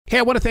Hey,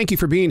 I want to thank you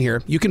for being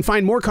here. You can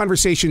find more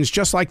conversations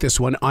just like this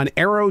one on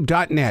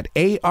arrow.net,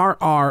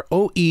 ARROE.net.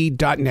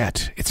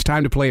 It's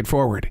time to play it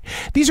forward.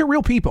 These are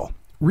real people,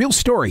 real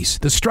stories,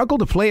 the struggle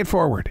to play it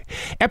forward.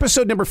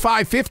 Episode number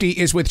 550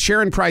 is with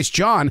Sharon Price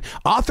John,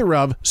 author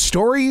of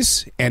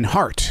Stories and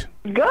Heart.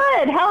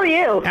 Good. How are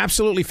you?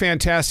 Absolutely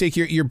fantastic.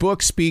 Your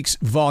book speaks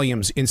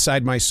volumes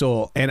inside my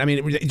soul. And I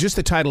mean, just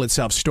the title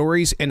itself,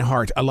 Stories and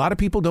Heart. A lot of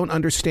people don't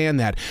understand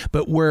that.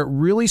 But where it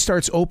really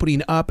starts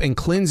opening up and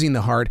cleansing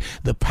the heart,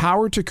 the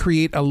power to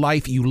create a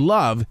life you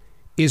love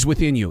is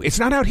within you. It's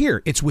not out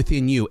here. It's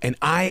within you. And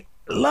I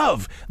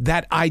love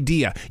that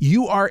idea.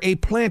 You are a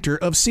planter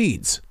of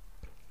seeds.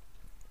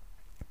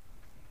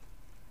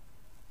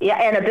 Yeah,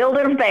 and a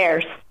builder of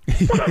bears.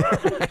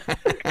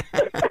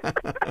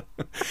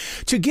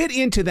 To get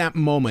into that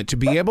moment, to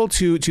be able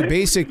to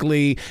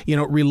basically,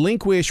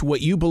 relinquish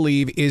what you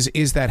believe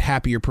is that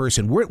happier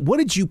person. What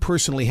did you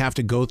personally have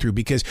to go through?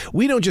 Because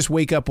we don't just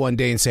wake up one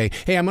day and say,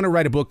 hey, I'm going to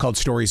write a book called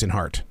Stories and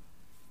Heart.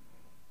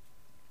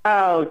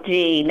 Oh,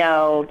 gee,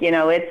 no.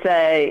 It's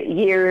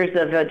years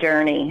of a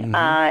journey. Mm-hmm.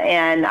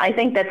 And I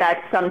think that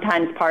that's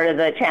sometimes part of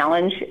the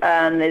challenge,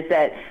 is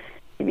that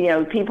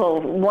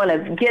people want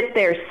to get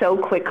there so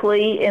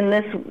quickly in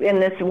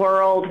this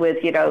world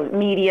with,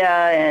 media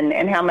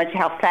and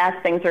how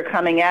fast things are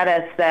coming at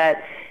us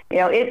that,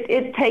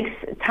 it takes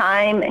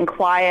time and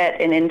quiet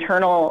and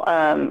internal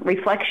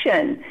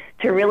reflection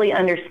to really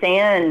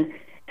understand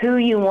who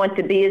you want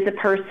to be as a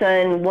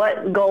person,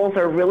 what goals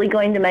are really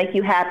going to make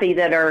you happy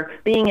that are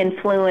being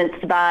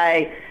influenced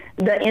by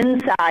the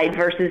inside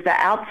versus the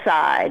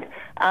outside.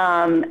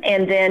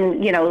 And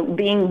then,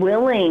 being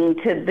willing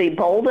to be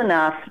bold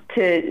enough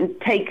to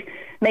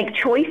make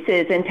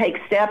choices and take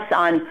steps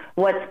on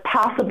what's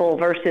possible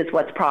versus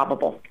what's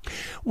probable.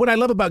 What I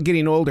love about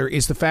getting older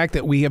is the fact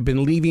that we have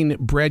been leaving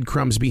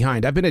breadcrumbs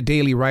behind. I've been a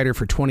daily writer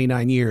for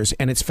 29 years,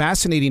 and it's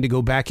fascinating to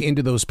go back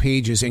into those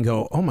pages and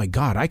go, oh my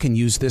God, I can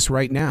use this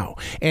right now.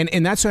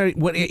 And that's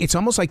what it's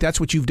almost like that's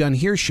what you've done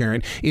here,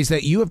 Sharon, is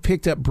that you have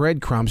picked up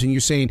breadcrumbs and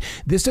you're saying,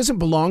 this doesn't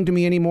belong to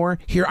me anymore.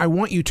 Here, I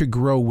want you to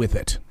grow with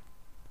it.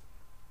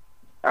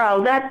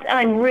 Oh,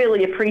 I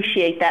really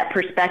appreciate that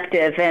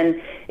perspective,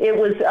 and it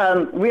was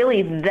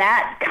really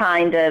that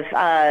kind of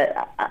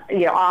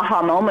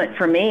aha moment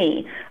for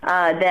me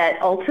that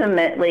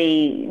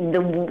ultimately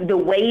the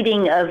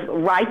waiting of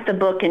write the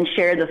book and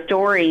share the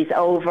stories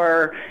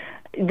over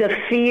the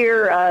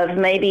fear of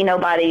maybe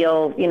nobody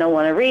will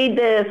want to read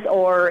this,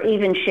 or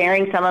even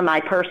sharing some of my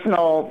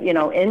personal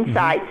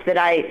insights that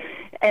I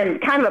am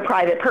kind of a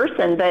private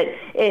person, but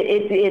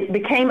it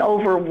became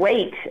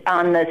overweight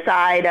on the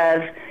side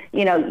of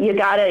you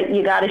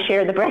gotta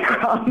share the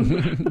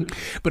breadcrumbs.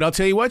 But I'll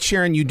tell you what,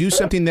 Sharon, you do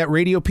something that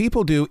radio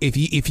people do.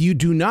 If you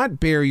do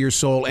not bare your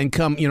soul and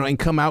come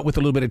out with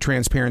a little bit of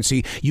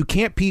transparency, you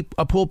can't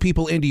pull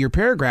people into your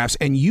paragraphs,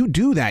 and you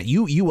do that.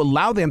 You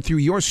allow them through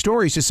your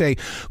stories to say,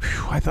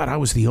 I thought I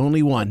was the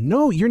only one.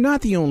 No, you're not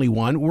the only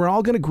one. We're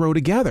all going to grow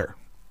together.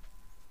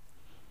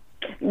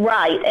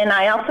 Right, and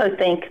I also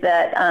think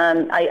that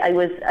I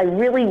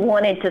really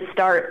wanted to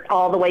start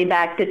all the way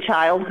back to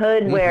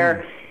childhood, mm-hmm.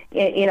 where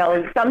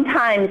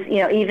sometimes,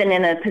 even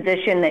in a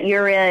position that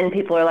you're in,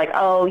 people are like,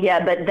 oh, yeah,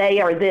 but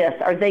they are this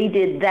or they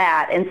did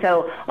that. And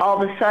so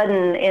all of a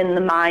sudden, in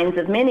the minds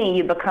of many,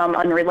 you become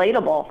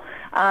unrelatable.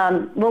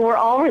 Well, we're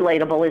all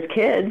relatable as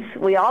kids.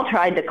 We all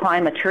tried to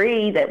climb a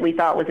tree that we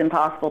thought was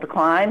impossible to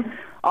climb.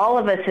 All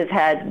of us have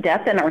had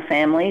death in our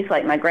families,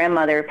 like my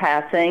grandmother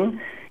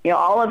passing.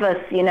 All of us,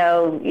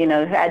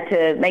 had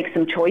to make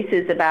some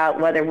choices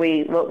about whether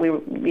we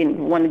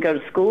want to go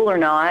to school or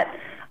not,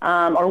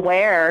 or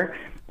where.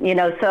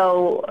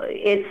 So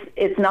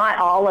it's not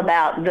all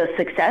about the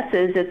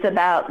successes. It's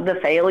about the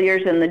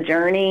failures and the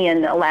journey,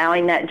 and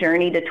allowing that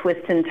journey to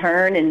twist and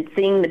turn and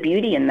seeing the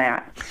beauty in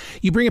that.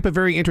 You bring up a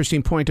very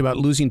interesting point about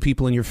losing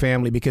people in your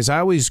family, because I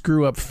always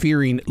grew up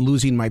fearing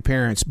losing my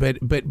parents. But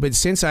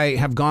since I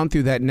have gone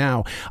through that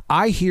now,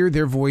 I hear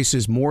their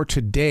voices more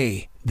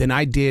today than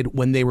I did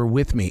when they were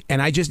with me.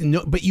 And I just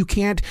know, but you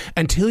can't,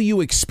 until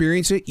you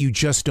experience it, you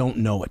just don't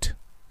know it.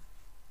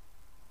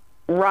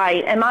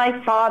 Right, and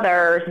my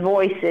father's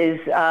voice is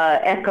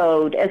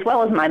echoed, as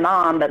well as my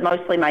mom, but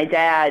mostly my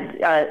dad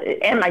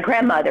and my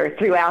grandmother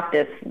throughout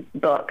this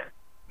book.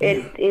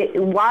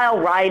 While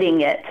writing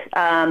it,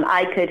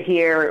 I could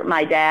hear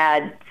my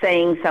dad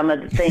saying some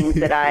of the things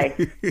that I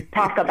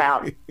talk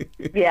about.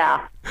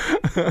 Yeah.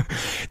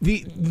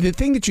 The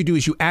thing that you do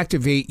is you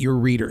activate your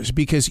readers,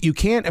 because you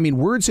can't,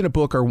 words in a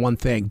book are one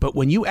thing, but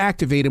when you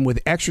activate them with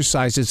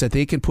exercises that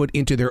they can put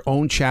into their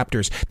own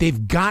chapters,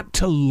 they've got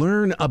to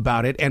learn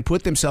about it and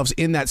put themselves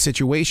in that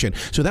situation.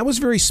 So that was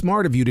very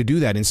smart of you to do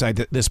that inside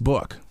this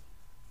book.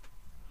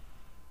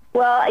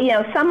 Well,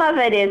 some of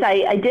it is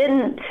I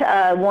didn't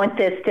want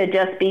this to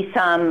just be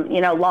some,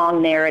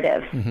 long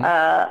narrative. Mm-hmm.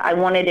 I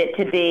wanted it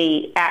to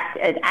be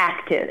an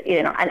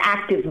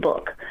active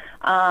book.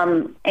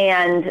 So,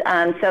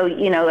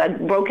 I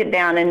broke it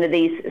down into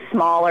these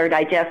smaller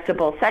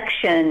digestible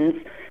sections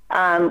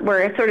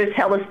where I sort of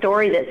tell a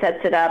story that sets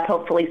it up,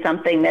 hopefully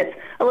something that's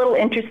a little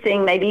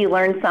interesting. Maybe you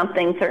learn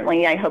something.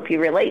 Certainly, I hope you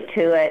relate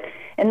to it.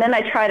 And then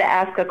I try to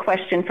ask a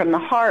question from the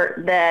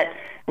heart that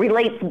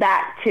relates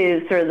back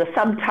to sort of the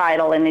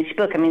subtitle in each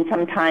book. I mean,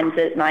 sometimes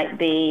it might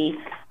be,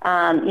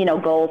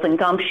 Goals and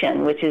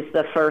Gumption, which is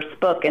the first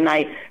book. And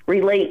I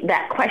relate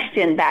that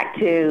question back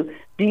to,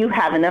 do you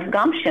have enough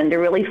gumption to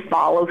really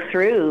follow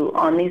through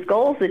on these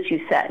goals that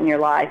you set in your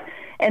life?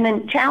 And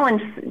then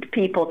challenge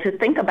people to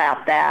think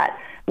about that,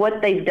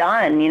 what they've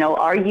done.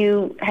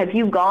 Have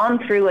you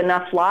gone through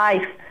enough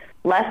life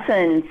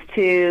lessons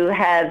to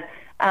have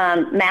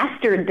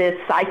mastered this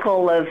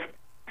cycle of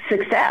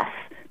success?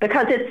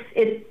 Because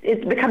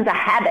it becomes a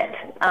habit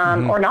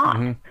or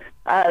not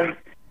of,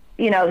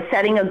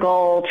 setting a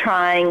goal,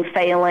 trying,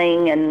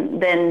 failing,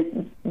 and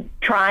then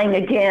trying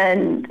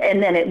again,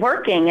 and then it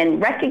working,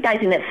 and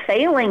recognizing that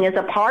failing is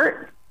a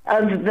part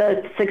of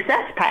the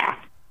success path.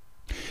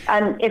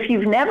 If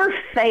you've never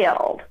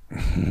failed,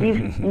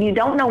 you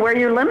don't know where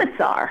your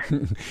limits are.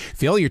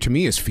 Failure to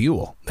me is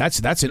fuel.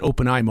 That's an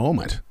open eye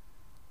moment.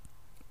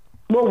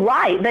 Well,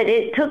 right, but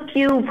it took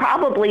you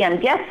probably, I'm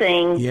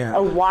guessing,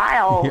 a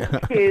while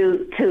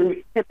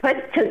to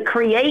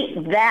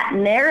create that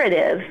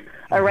narrative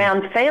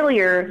around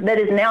failure that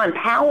is now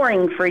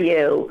empowering for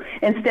you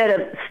instead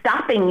of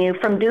stopping you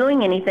from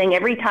doing anything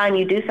every time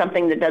you do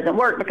something that doesn't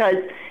work, because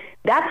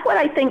that's what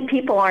I think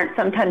people aren't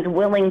sometimes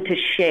willing to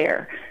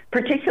share,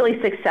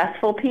 particularly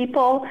successful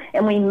people,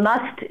 and we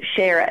must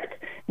share it.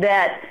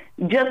 That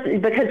just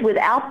because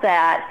without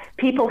that,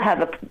 people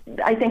have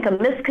I think a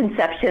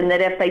misconception that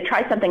if they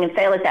try something and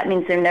fail it, that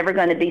means they're never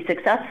going to be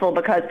successful,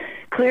 because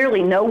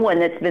clearly no one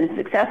that's been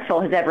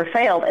successful has ever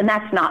failed. And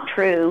that's not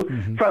true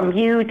from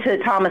you to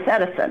Thomas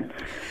Edison.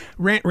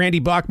 Randy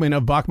Bachman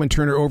of Bachman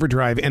Turner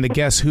Overdrive, and the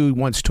Guess Who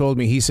once told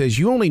me, he says,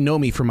 you only know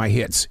me for my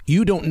hits.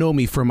 You don't know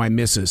me for my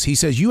misses. He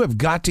says, you have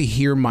got to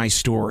hear my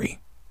story.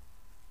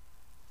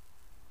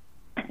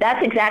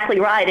 That's exactly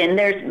right. And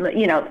there's,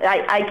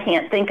 I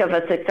can't think of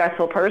a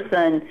successful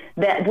person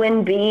that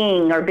when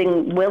being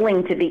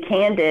willing to be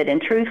candid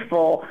and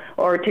truthful,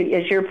 or to,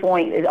 as your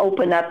point,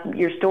 open up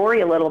your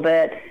story a little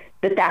bit,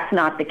 that's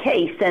not the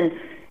case. And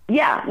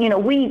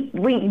we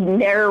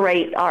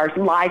narrate our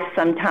life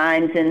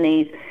sometimes in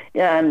these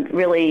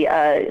really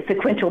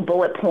sequential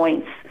bullet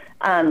points,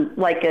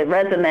 like a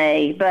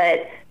resume,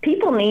 but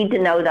people need to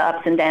know the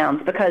ups and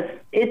downs because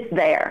it's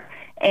there.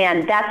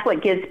 And that's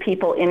what gives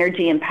people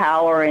energy and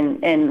power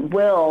and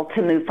will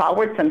to move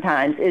forward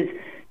sometimes, is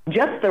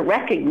just the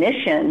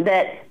recognition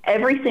that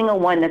every single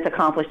one that's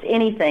accomplished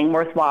anything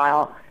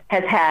worthwhile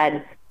has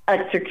had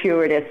a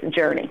circuitous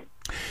journey.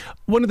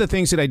 One of the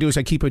things that I do is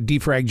I keep a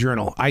defrag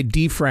journal. I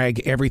defrag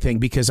everything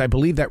because I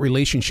believe that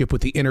relationship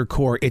with the inner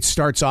core, it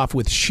starts off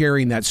with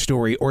sharing that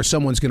story, or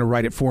someone's going to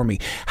write it for me.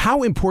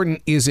 How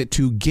important is it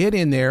to get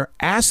in there,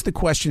 ask the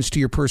questions to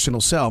your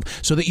personal self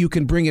so that you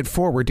can bring it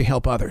forward to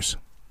help others?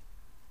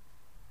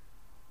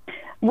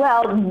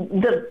 Well,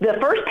 the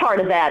first part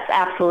of that's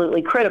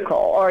absolutely critical,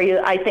 or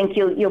I think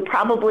you'll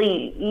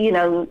probably,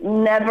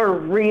 never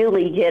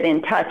really get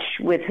in touch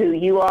with who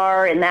you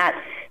are, and that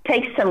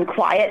takes some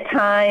quiet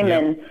time.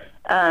 Yep.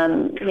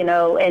 And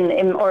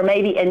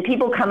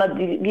people come up,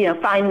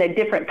 find the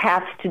different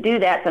paths to do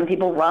that. Some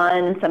people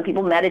run, some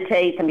people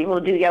meditate, some people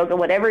do yoga,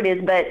 whatever it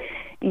is, but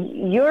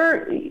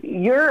your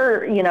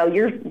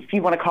if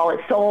you want to call it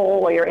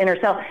soul or your inner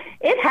self,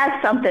 it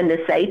has something to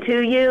say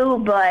to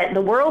you, but the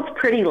world's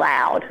pretty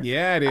loud.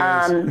 Yeah, it is.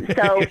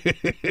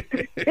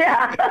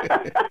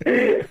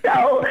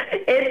 So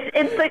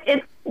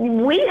it's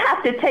we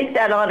have to take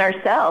that on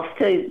ourselves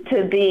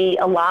to be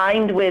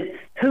aligned with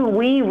who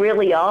we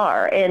really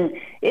are. And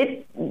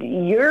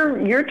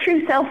your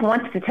true self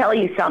wants to tell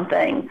you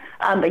something,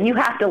 but you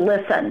have to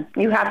listen.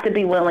 You have to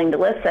be willing to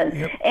listen.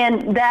 Yep.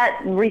 And that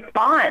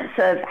response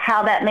of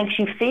how that makes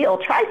you feel,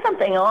 try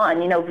something on,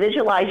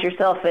 visualize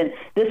yourself in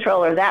this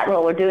role or that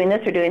role, or doing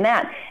this or doing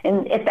that.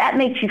 And if that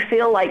makes you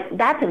feel like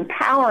that's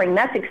empowering,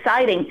 that's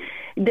exciting,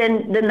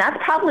 then that's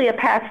probably a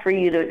path for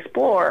you to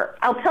explore.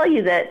 I'll tell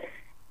you that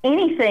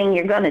anything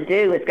you're going to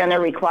do is going to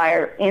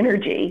require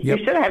energy. Yep.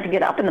 You still have to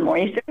get up in the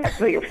morning. You still have to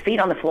put your feet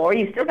on the floor.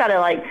 You still got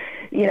to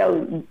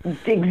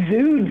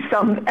exude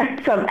some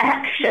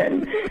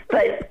action.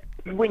 But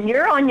when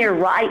you're on your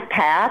right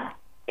path,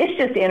 it's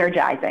just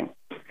energizing.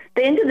 At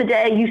the end of the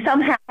day, you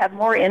somehow have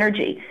more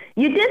energy.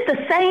 You did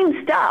the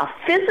same stuff,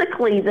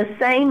 physically the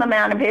same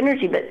amount of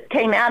energy that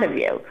came out of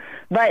you.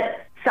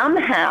 But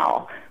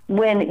somehow,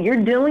 when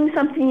you're doing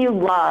something you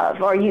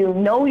love, or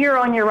you're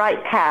on your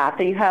right path,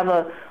 or you have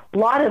a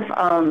lot of,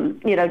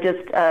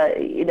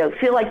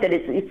 feel like that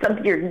it's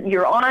something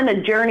you're on a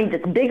journey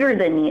that's bigger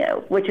than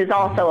you, which is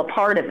also a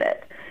part of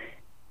it.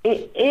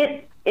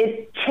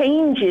 It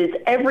changes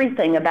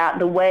everything about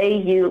the way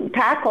you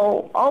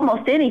tackle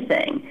almost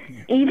anything.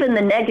 even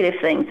the negative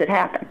things that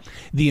happen.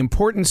 The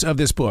importance of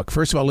this book,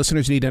 first of all,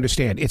 listeners need to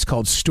understand, it's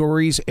called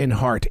Stories and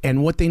Heart.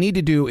 And what they need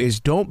to do is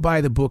don't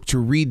buy the book to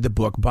read the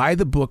book. Buy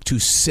the book to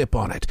sip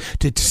on it,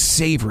 to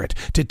savor it,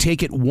 to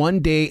take it one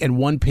day and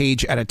one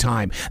page at a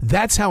time.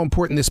 That's how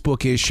important this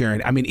book is,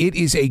 Sharon. I mean, it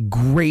is a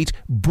great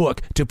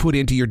book to put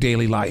into your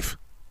daily life.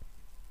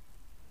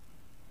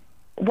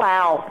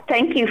 Wow.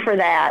 Thank you for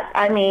that.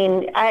 I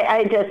mean,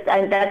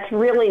 that's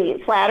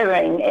really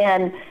flattering.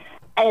 And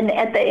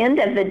at the end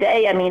of the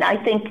day, I mean, I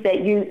think that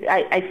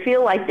I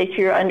feel like that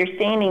you're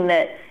understanding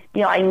that,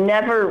 you know, I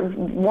never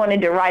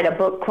wanted to write a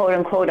book, quote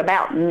unquote,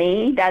 about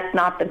me. That's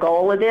not the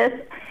goal of this.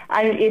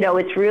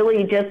 It's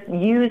really just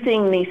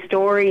using these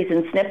stories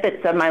and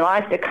snippets of my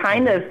life to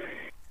kind of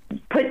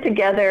put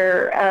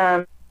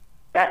together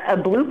a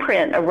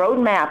blueprint, a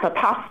roadmap,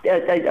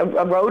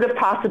 a road of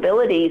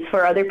possibilities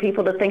for other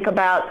people to think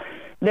about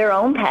their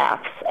own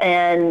paths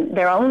and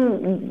their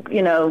own,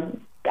 you know,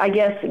 I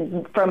guess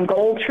from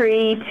Goal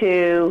Tree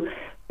to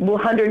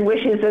 100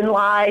 Wishes in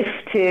Life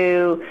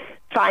to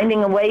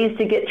finding ways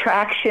to get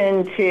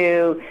traction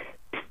to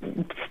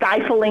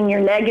stifling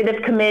your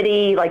negative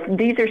committee. Like,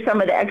 these are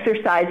some of the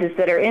exercises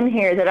that are in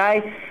here that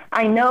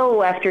I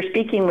know after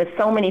speaking with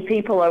so many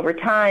people over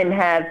time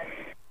have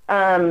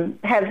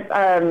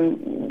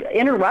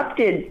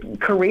interrupted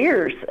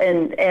careers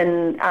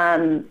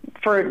and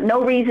for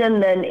no reason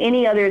than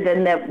any other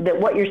than that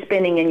what you're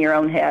spinning in your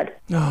own head.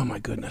 Oh, my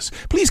goodness.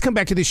 Please come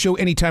back to this show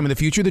anytime in the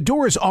future. The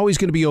door is always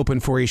going to be open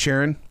for you,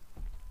 Sharon.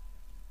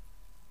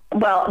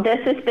 Well, this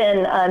has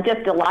been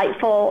just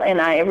delightful, and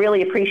I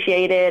really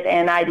appreciate it.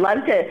 And I'd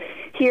love to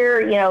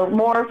hear, you know,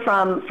 more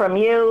from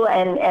you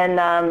and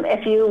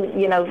if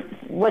you know,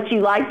 what you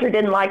liked or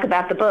didn't like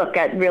about the book.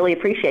 I'd really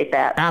appreciate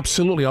that.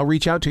 Absolutely. I'll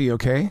reach out to you,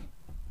 okay?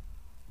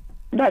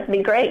 That'd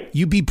be great.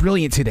 You be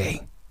brilliant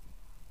today.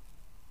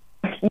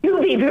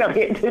 You be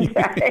brilliant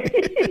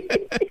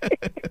today.